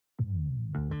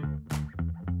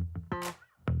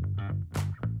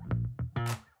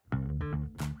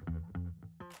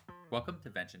Welcome to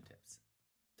Vention Tips.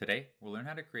 Today, we'll learn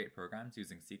how to create programs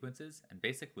using sequences and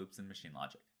basic loops in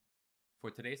MachineLogic.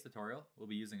 For today's tutorial, we'll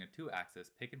be using a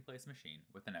 2-axis pick-and-place machine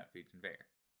with an outfeed conveyor.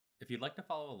 If you'd like to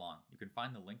follow along, you can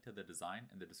find the link to the design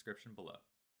in the description below.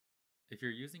 If you're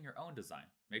using your own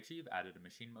design, make sure you've added a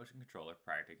machine motion controller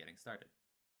prior to getting started.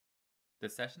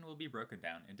 This session will be broken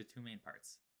down into two main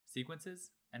parts: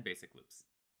 sequences and basic loops.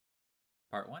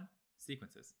 Part 1.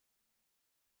 Sequences.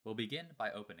 We'll begin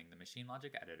by opening the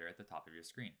MachineLogic editor at the top of your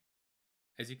screen.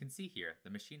 As you can see here,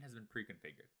 the machine has been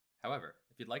pre-configured. However,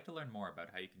 if you'd like to learn more about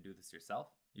how you can do this yourself,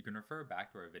 you can refer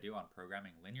back to our video on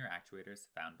programming linear actuators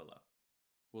found below.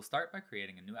 We'll start by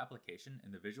creating a new application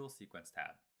in the Visual Sequence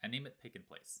tab and name it Pick and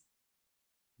Place.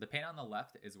 The pane on the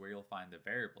left is where you'll find the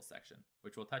variable section,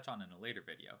 which we'll touch on in a later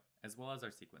video, as well as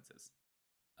our sequences.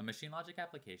 A MachineLogic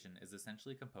application is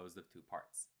essentially composed of two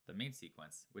parts: the main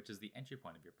sequence, which is the entry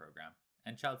point of your program,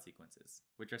 and child sequences,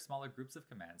 which are smaller groups of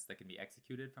commands that can be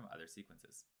executed from other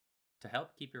sequences. To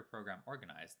help keep your program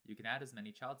organized, you can add as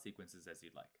many child sequences as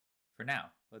you'd like. For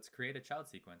now, let's create a child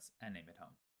sequence and name it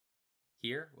home.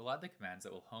 Here, we'll add the commands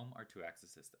that will home our 2-axis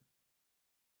system.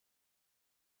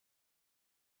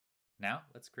 Now,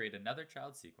 let's create another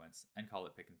child sequence and call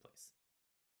it Pick and Place.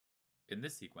 In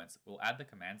this sequence, we'll add the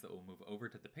commands that will move over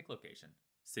to the pick location,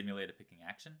 simulate a picking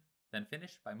action, then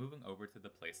finish by moving over to the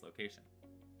place location.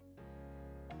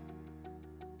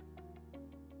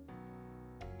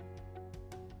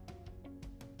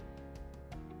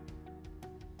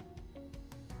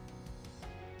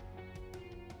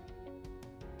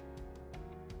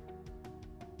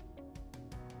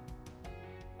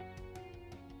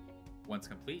 Once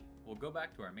complete, we'll go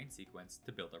back to our main sequence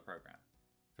to build our program.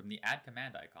 From the Add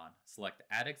Command icon, select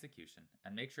Add Execution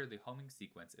and make sure the homing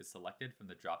sequence is selected from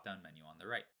the drop-down menu on the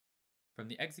right. From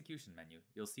the Execution menu,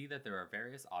 you'll see that there are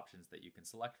various options that you can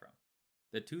select from.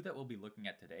 The two that we'll be looking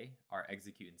at today are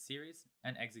Execute in Series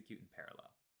and Execute in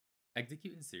Parallel.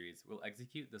 Execute in Series will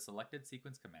execute the selected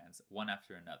sequence commands one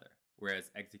after another,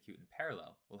 whereas Execute in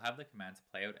Parallel will have the commands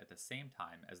play out at the same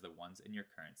time as the ones in your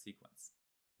current sequence.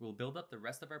 We'll build up the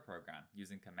rest of our program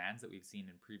using commands that we've seen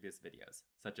in previous videos,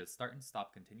 such as start and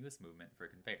stop continuous movement for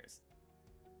conveyors.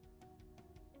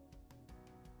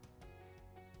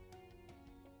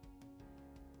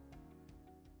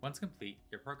 Once complete,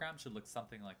 your program should look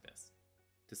something like this.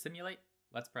 To simulate,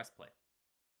 let's press play.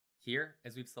 Here,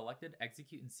 as we've selected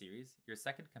Execute in Series, your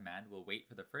second command will wait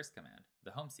for the first command,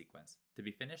 the home sequence, to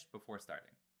be finished before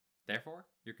starting. Therefore,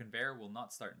 your conveyor will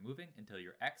not start moving until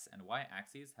your X and Y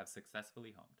axes have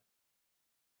successfully homed.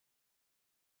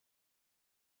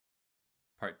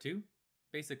 Part 2.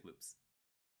 Basic loops.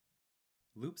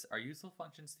 Loops are useful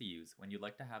functions to use when you'd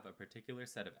like to have a particular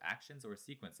set of actions or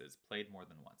sequences played more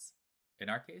than once. In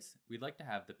our case, we'd like to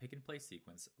have the pick and place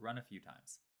sequence run a few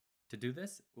times. To do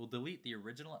this, we'll delete the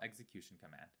original execution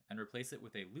command and replace it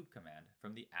with a loop command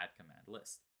from the Add Command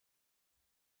list.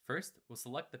 First, we'll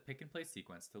select the pick and place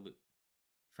sequence to loop.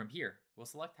 From here, we'll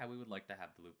select how we would like to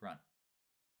have the loop run.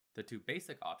 The two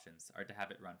basic options are to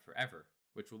have it run forever,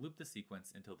 which will loop the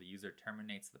sequence until the user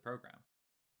terminates the program,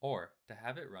 or to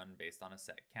have it run based on a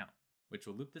set count, which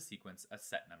will loop the sequence a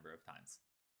set number of times.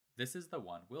 This is the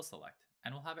one we'll select,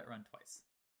 and we'll have it run twice.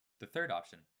 The third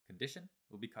option, condition,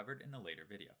 will be covered in a later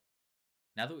video.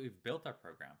 Now that we've built our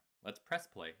program, let's press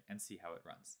play and see how it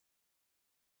runs.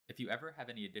 If you ever have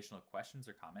any additional questions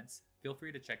or comments, feel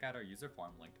free to check out our user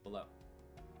forum linked below.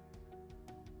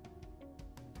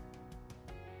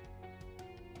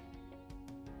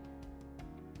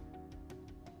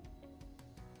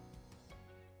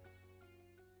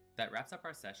 That wraps up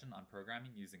our session on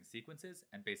programming using sequences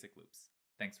and basic loops.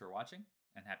 Thanks for watching,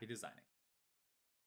 and happy designing.